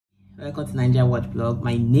Welcome to Naija Watch Blog.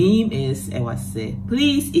 My name is Ewase.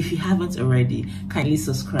 Please, if you haven't already, kindly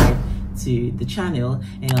subscribe to the channel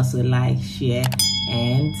and also like, share,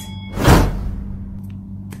 and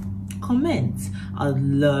comment. I'd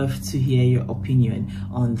love to hear your opinion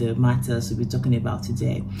on the matters we'll be talking about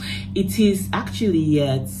today. It is actually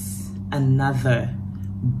yet another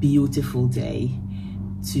beautiful day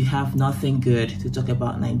to have nothing good to talk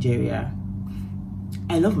about Nigeria.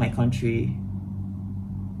 I love my country.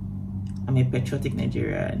 I'm a patriotic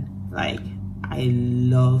Nigerian. Like, I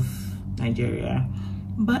love Nigeria.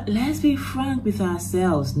 But let's be frank with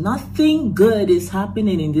ourselves. Nothing good is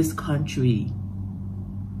happening in this country.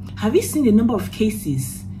 Have you seen the number of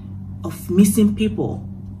cases of missing people?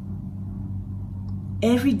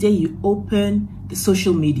 Every day you open the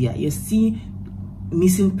social media, you see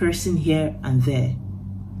missing person here and there.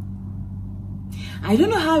 I don't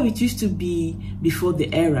know how it used to be before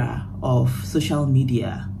the era of social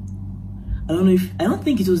media. I don't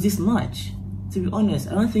think it was this much. To be honest,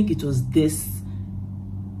 I don't think it was this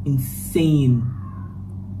insane.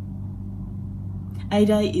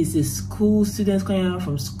 Either it's a school, students coming out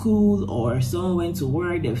from school, or someone went to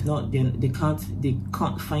work, they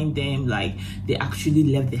can't find them, like they actually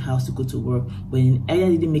left the house to go to work, but either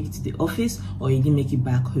they didn't make it to the office or they didn't make it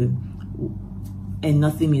back home, and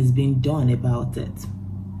nothing is being done about it.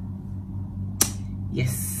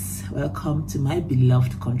 Yes, welcome to my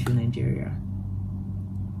beloved country, Nigeria.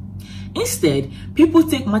 Instead, people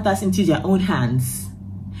take matters into their own hands.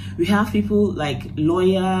 We have people like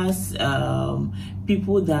lawyers,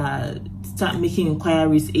 people that start making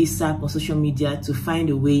inquiries ASAP on social media to find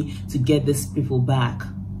a way to get these people back.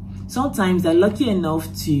 Sometimes they're lucky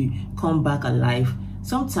enough to come back alive.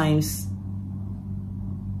 Sometimes,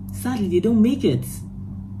 sadly, they don't make it.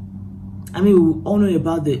 I mean, we all know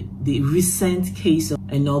about the recent case of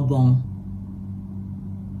Enobong.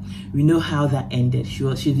 We know how that ended.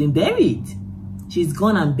 She's been buried. She's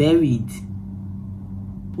gone and buried.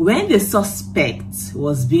 When the suspect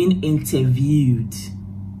was being interviewed,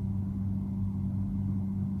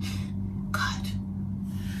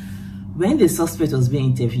 when the suspect was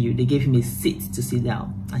being interviewed, they gave him a seat to sit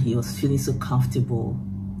down, and he was feeling so comfortable.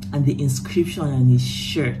 And the inscription on his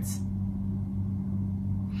shirt,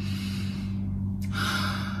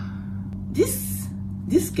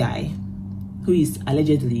 this guy, who is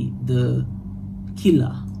allegedly the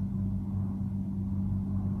killer,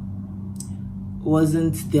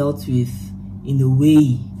 wasn't dealt with in a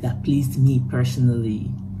way that pleased me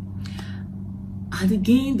personally. And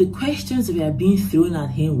again, the questions that were being thrown at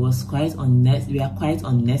him was quite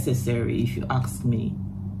unnecessary, if you ask me.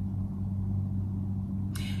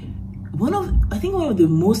 I think one of the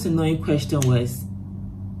most annoying questions was,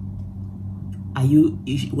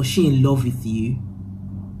 was she in love with you?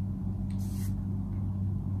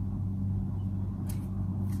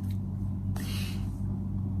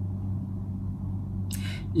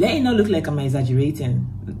 Let it not look like I'm exaggerating.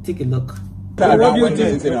 Take a look. What do you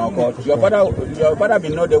think? Your father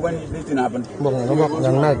been know that when this thing happened.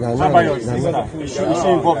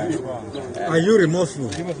 Are you remorseful?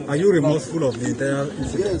 Are you remorseful of the entire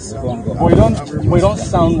incident? Yes. We don't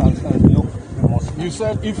sound remorseful. You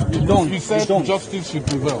said you don't. Justice should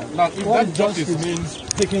prevail. Now, if that justice means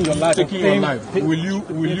taking your life, will you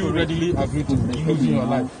readily agree to losing your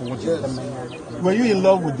life for what you did? Were you in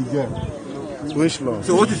love with the girl? Which love?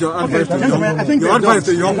 So what is your advice to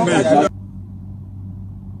young men?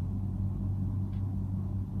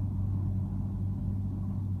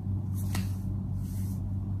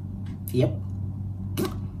 Yep,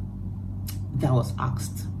 that was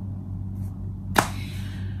asked.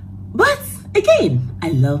 But again, I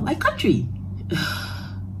love my country.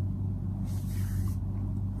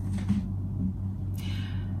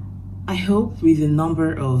 I hope with the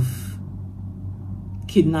number of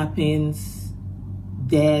kidnappings,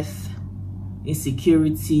 death,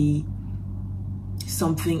 insecurity,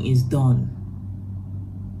 something is done.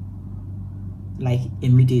 Like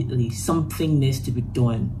immediately, something needs to be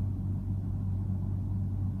done.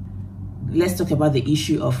 Let's talk about the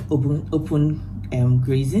issue of open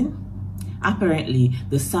grazing. Apparently,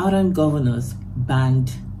 the southern governors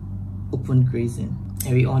banned open grazing,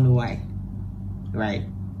 and we all know why, right?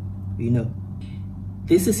 We know.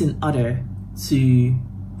 This is in order to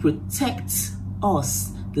protect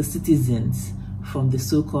us, the citizens, from the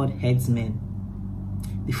so-called headsmen,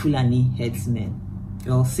 the Fulani headsmen.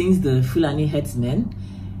 Well, since the Fulani headsmen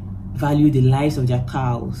value the lives of their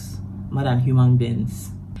cows more than human beings.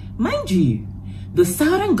 Mind you, the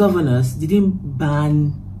southern governors didn't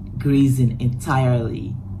ban grazing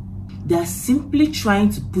entirely. They are simply trying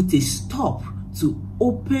to put a stop to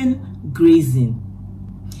open grazing.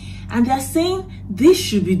 And they're saying this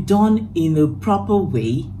should be done in a proper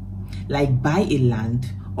way, like buy a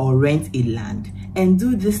land or rent a land and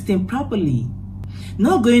do this thing properly.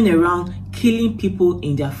 Not going around killing people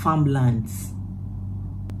in their farmlands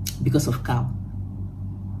because of cow.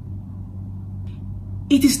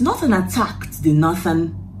 It is not an attack to the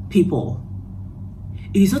northern people.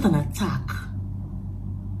 It is not an attack.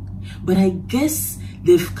 But I guess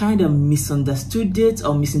they've kind of misunderstood it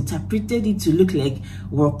or misinterpreted it to look like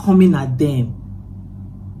we're coming at them.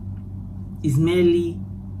 It's merely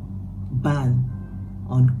ban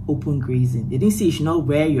on open grazing. They didn't say you should not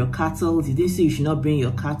wear your cattle. They didn't say you should not bring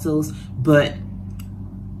your cattle, but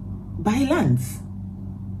buy lands,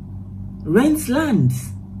 rent lands.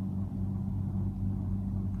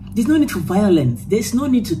 There's no need for violence. There's no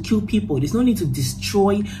need to kill people. There's no need to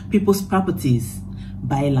destroy people's properties.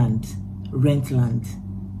 Buy land, rent land.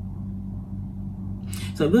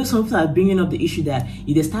 So some people are bringing up the issue that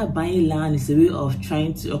if they start buying land, it's a way of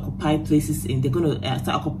trying to occupy places, and they're going to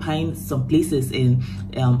start occupying some places in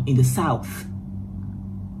the south.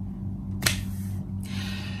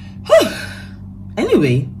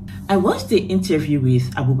 Anyway, I watched the interview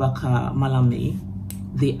with Abubakar Malami,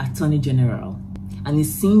 the Attorney General, and it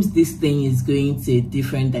seems this thing is going to a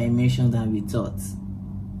different dimension than we thought.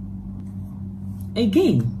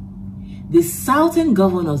 Again, the southern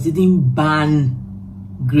governors didn't ban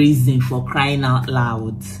grazing for crying out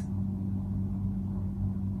loud.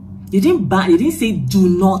 They didn't say do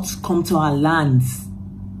not come to our lands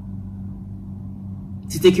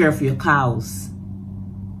to take care of your cows.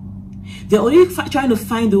 They're only trying to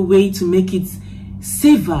find a way to make it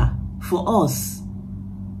safer for us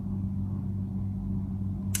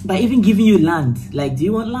by even giving you land. Like, do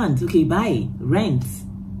you want land? Okay, buy, rent,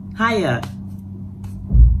 hire,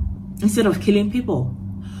 instead of killing people.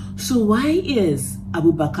 So why is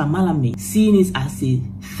Abubakar Malami seeing it as a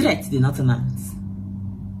threat to the Northerners?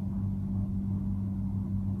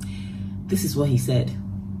 This is what he said.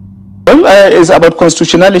 Well, it's about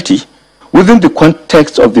constitutionality within the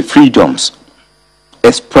context of the freedoms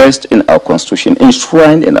expressed in our constitution,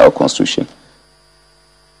 enshrined in our constitution.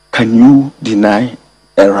 Can you deny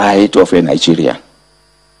a right of a Nigerian?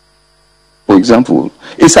 For example,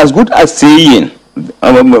 it's as good as saying,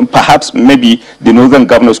 perhaps maybe the northern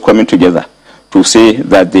governors coming together to say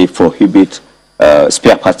that they prohibit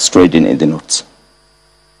spare parts trading in the north.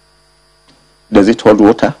 Does it hold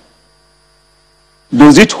water?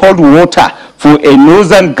 Does it hold water for a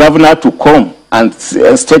northern governor to come and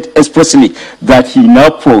state expressly that he now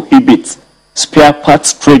prohibits spare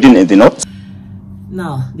parts trading in the north?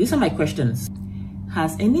 Now, these are my questions.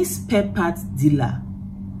 Has any spare parts dealer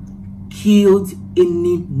killed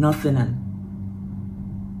any Northerner?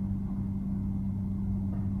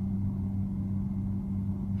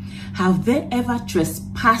 Have they ever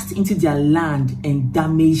trespassed into their land and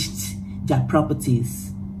damaged their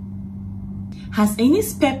properties? Has any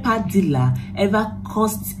spare part dealer ever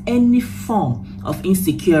caused any form of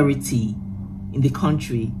insecurity in the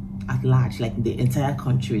country at large, like the entire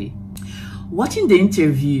country? Watching the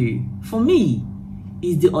interview, for me,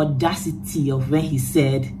 is the audacity of when he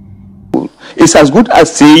said, it's as good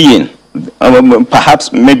as saying,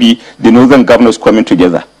 perhaps maybe the northern governors coming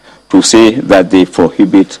together to say that they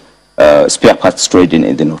prohibit spare parts trading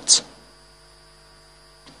in the north.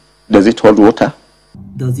 Does it hold water?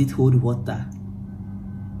 Does it hold water?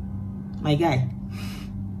 My guy,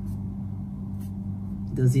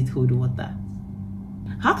 does it hold water?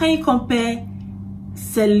 How can you compare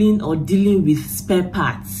selling or dealing with spare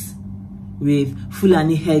parts with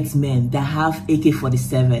Fulani headsmen that have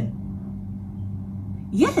AK-47?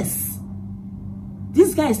 Yes,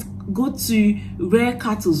 these guys go to rare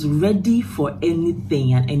cattle ready for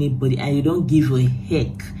anything and anybody, and you don't give a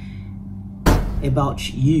heck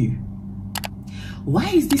about you. Why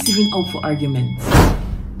is this even up for argument?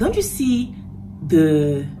 Don't you see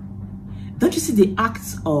the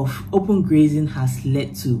acts of open grazing has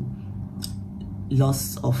led to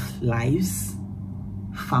loss of lives,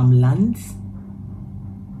 farmlands,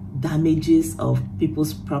 damages of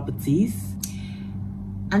people's properties?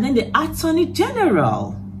 And then the Attorney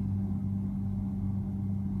General,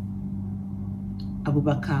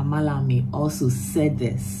 Abubakar Malami, also said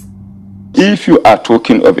this. If you are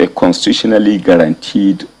talking of a constitutionally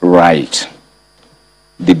guaranteed right,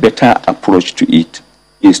 the better approach to it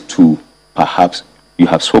is to, perhaps, you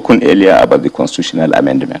have spoken earlier about the constitutional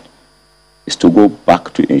amendment, is to go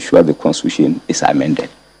back to ensure the constitution is amended.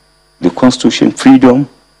 The constitution, freedom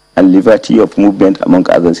and liberty of movement, among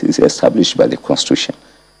others, is established by the constitution.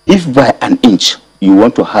 If by an inch you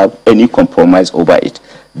want to have any compromise over it,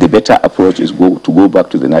 the better approach is to go back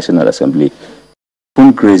to the National Assembly.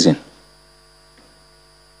 Open grazing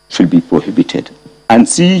be prohibited, and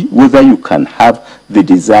see whether you can have the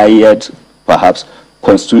desired, perhaps,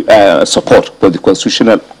 support for the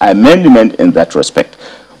constitutional amendment in that respect.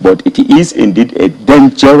 But it is indeed a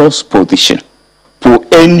dangerous position for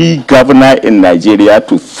any governor in Nigeria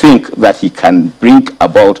to think that he can bring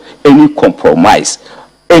about any compromise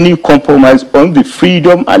on the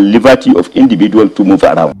freedom and liberty of individuals to move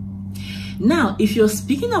around. Now, if you're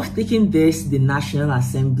speaking of taking this to the National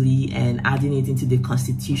Assembly and adding it into the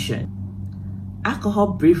Constitution, alcohol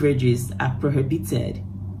beverages are prohibited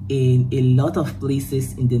in a lot of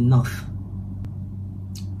places in the North.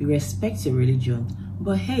 We respect your religion,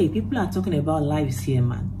 but hey, people are talking about lives here,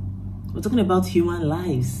 man. We're talking about human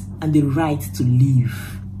lives and the right to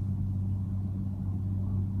live.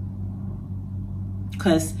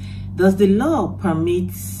 Because does the law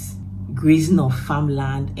permit grazing of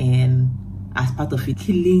farmland and as part of it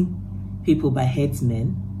killing people by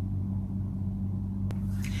herdsmen?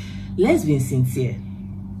 Let's be sincere.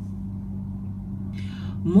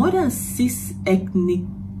 More than 6 ethnic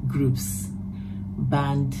groups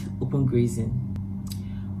banned open grazing,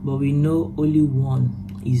 but we know only one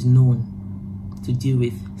is known to deal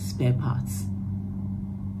with spare parts.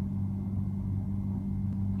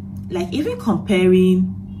 Like, even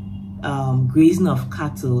comparing grazing of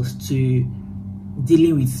cattle to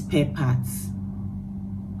dealing with spare parts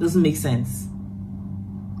doesn't make sense.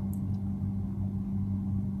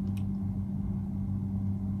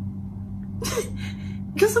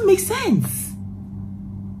 Doesn't make sense.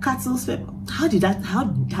 Cattle spare. How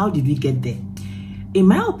did we get there? In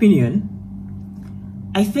my opinion,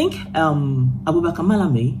 I think Abubakar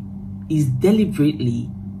Malami is deliberately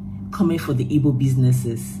coming for the Igbo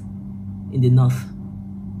businesses in the North.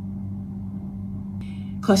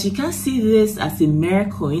 Because you can't see this as a mere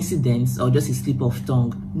coincidence or just a slip of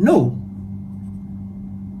tongue. No.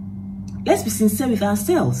 Let's be sincere with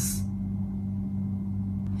ourselves.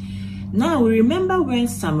 Now, we remember when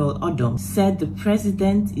Samuel Odom said the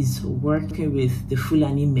president is working with the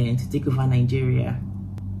Fulani men to take over Nigeria.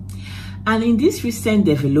 And in this recent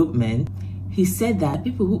development, he said that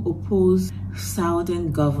people who oppose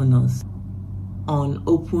southern governors on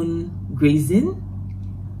open grazing,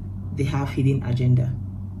 they have hidden agenda.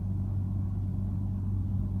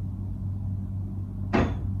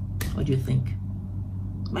 What do you think?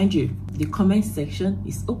 Mind you, the comment section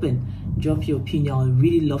is open. Drop your opinion. I would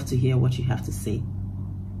really love to hear what you have to say.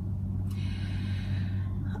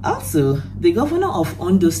 Also, the governor of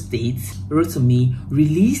Ondo State, Rotimi,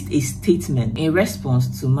 released a statement in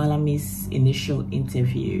response to Malami's initial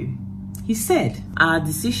interview. He said, "Our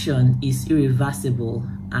decision is irreversible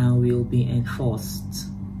and will be enforced."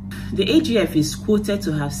 The AGF is quoted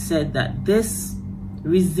to have said that this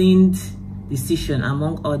reasoned decision,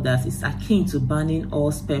 among others, is akin to banning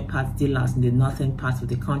all spare parts dealers in the northern part of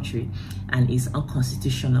the country and is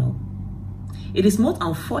unconstitutional. It is most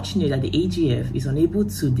unfortunate that the AGF is unable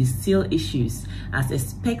to distill issues as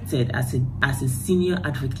expected as a senior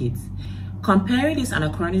advocate. Comparing this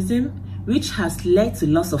anachronism, which has led to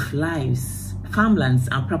loss of lives, farmlands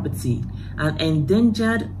and property, and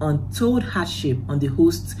endangered untold hardship on the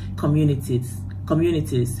host communities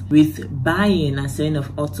with buying and selling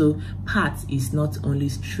of auto parts is not only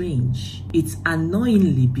strange, it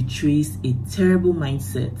annoyingly betrays a terrible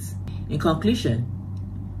mindset. In conclusion,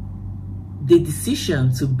 the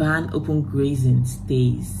decision to ban open grazing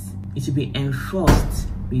stays. It should be enforced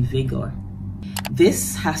with vigor.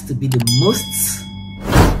 This has to be the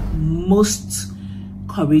most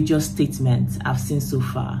courageous statement I've seen so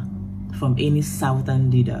far from any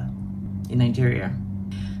southern leader in Nigeria.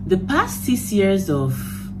 The past 6 years of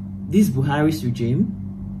this Buhari's regime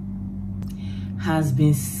has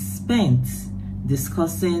been spent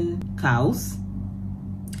discussing cows,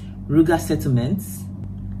 rural settlements,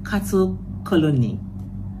 cattle colony,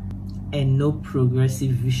 and no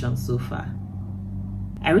progressive vision so far.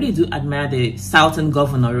 I really do admire the Southern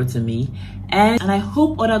governor Rotimi, and I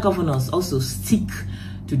hope other governors also stick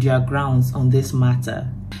to their grounds on this matter.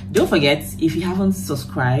 Don't forget, if you haven't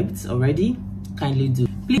subscribed already, kindly do.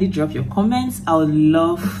 Please drop your comments. I would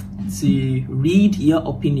love to read your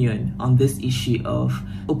opinion on this issue of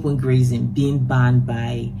open grazing being banned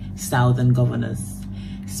by Southern governors.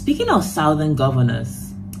 Speaking of Southern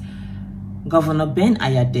governors, Governor Ben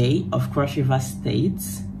Ayade of Cross River State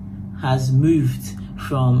has moved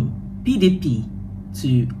from PDP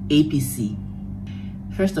to APC.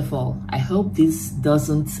 First of all, I hope this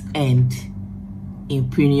doesn't end in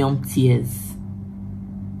premium tears.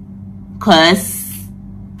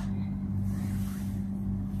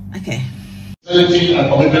 Okay. And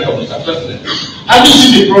commitment of Mr. President. Have you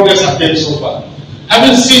seen the progress I've made so far?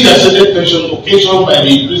 Having seen the accelerated tension occasioned by the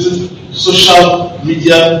increasing social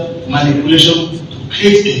media manipulation to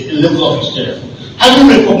create a level of hysteria, having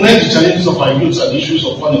recognized the challenges of our youth and the issues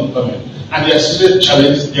of unemployment and the associated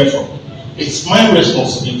challenges therefore, it's my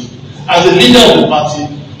responsibility as the leader of the party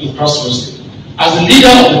in Cross River State, as the leader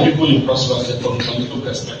of the people in Cross River State from a political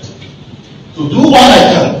perspective, to do what I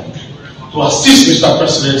can to assist Mr.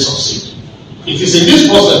 President succeed. It is in this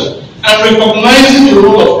process and recognizing the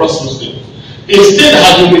role of Cross River State, a state that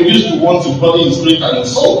has been reduced to want in body, in spirit, and in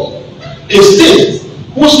soul, a state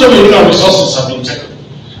whose revenue and resources have been taken,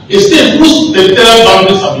 a state whose territorial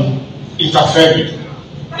boundaries have been interfered with.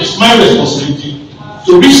 It's my responsibility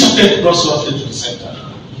to reset Cross River State to the center.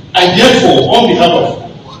 I therefore, on behalf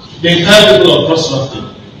of the entire people of Cross River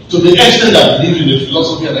State, to the extent that I believe in the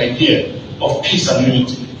philosophy and idea of peace and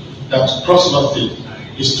unity, that Cross River State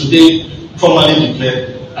is today formally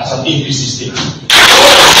declared as an APC state.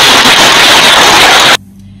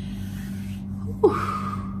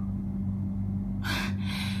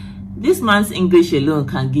 This man's English alone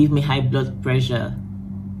can give me high blood pressure.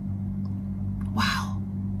 Wow.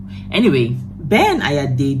 Anyway, Ben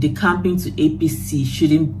Ayade decamping to APC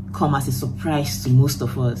shouldn't come as a surprise to most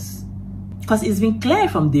of us, because it's been clear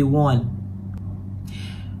from day one.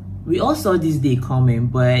 We all saw this day coming,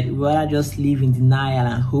 but we rather just live in denial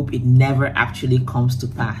and hope it never actually comes to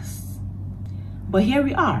pass. But here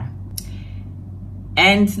we are.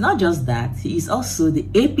 And not just that, he is also the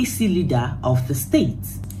APC leader of the state.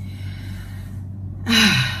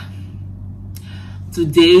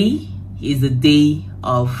 Today is the day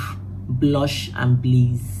of blush and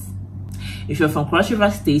bliss. If you're from Cross River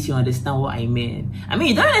State, you understand what I mean. I mean,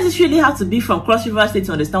 you don't necessarily have to be from Cross River State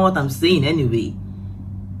to understand what I'm saying anyway.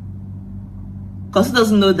 Because who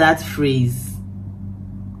doesn't know that phrase?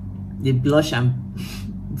 The blush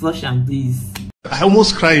and bliss. I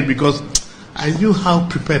almost cried because I knew how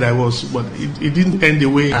prepared I was, but it didn't end the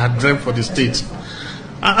way I had dreamt for the state.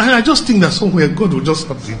 And I just think that somewhere God will just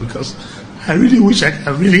help me, because I really wish I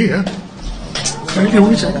could really help. I really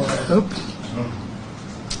wish I could help.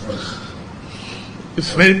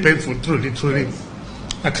 It's very painful, truly.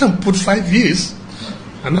 I can't put 5 years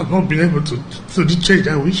and I've not been able to do the change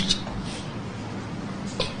I wished.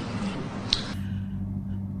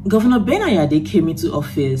 Governor Ben Ayade came into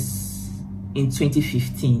office in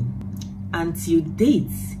 2015. Until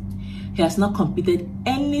date, he has not completed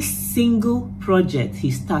any single project he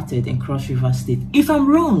started in Cross River State. If I'm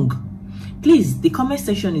wrong, please, the comment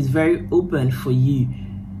section is very open for you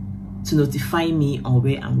to notify me on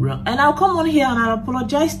where I'm wrong. And I'll come on here and I'll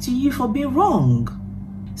apologize to you for being wrong.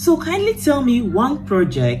 So kindly tell me one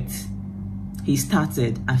project he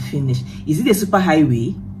started and finished. Is it a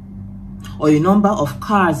superhighway? Or a number of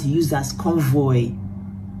cars used as convoy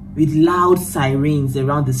with loud sirens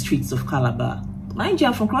around the streets of Calabar? Mind you,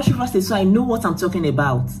 I'm from Cross River State, so I know what I'm talking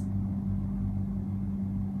about.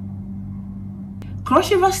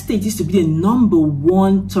 Cross River State used to be the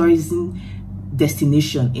 #1 tourism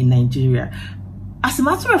destination in Nigeria. As a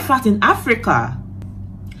matter of fact, in Africa.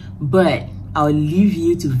 But I'll leave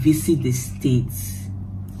you to visit the state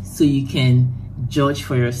so you can judge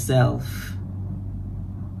for yourself.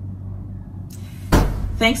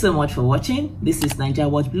 Thanks so much for watching. This is Naija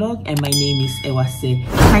Watch Blog and my name is Ewase.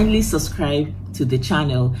 Kindly subscribe to the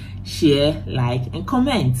channel, share, like, and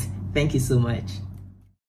comment. Thank you so much.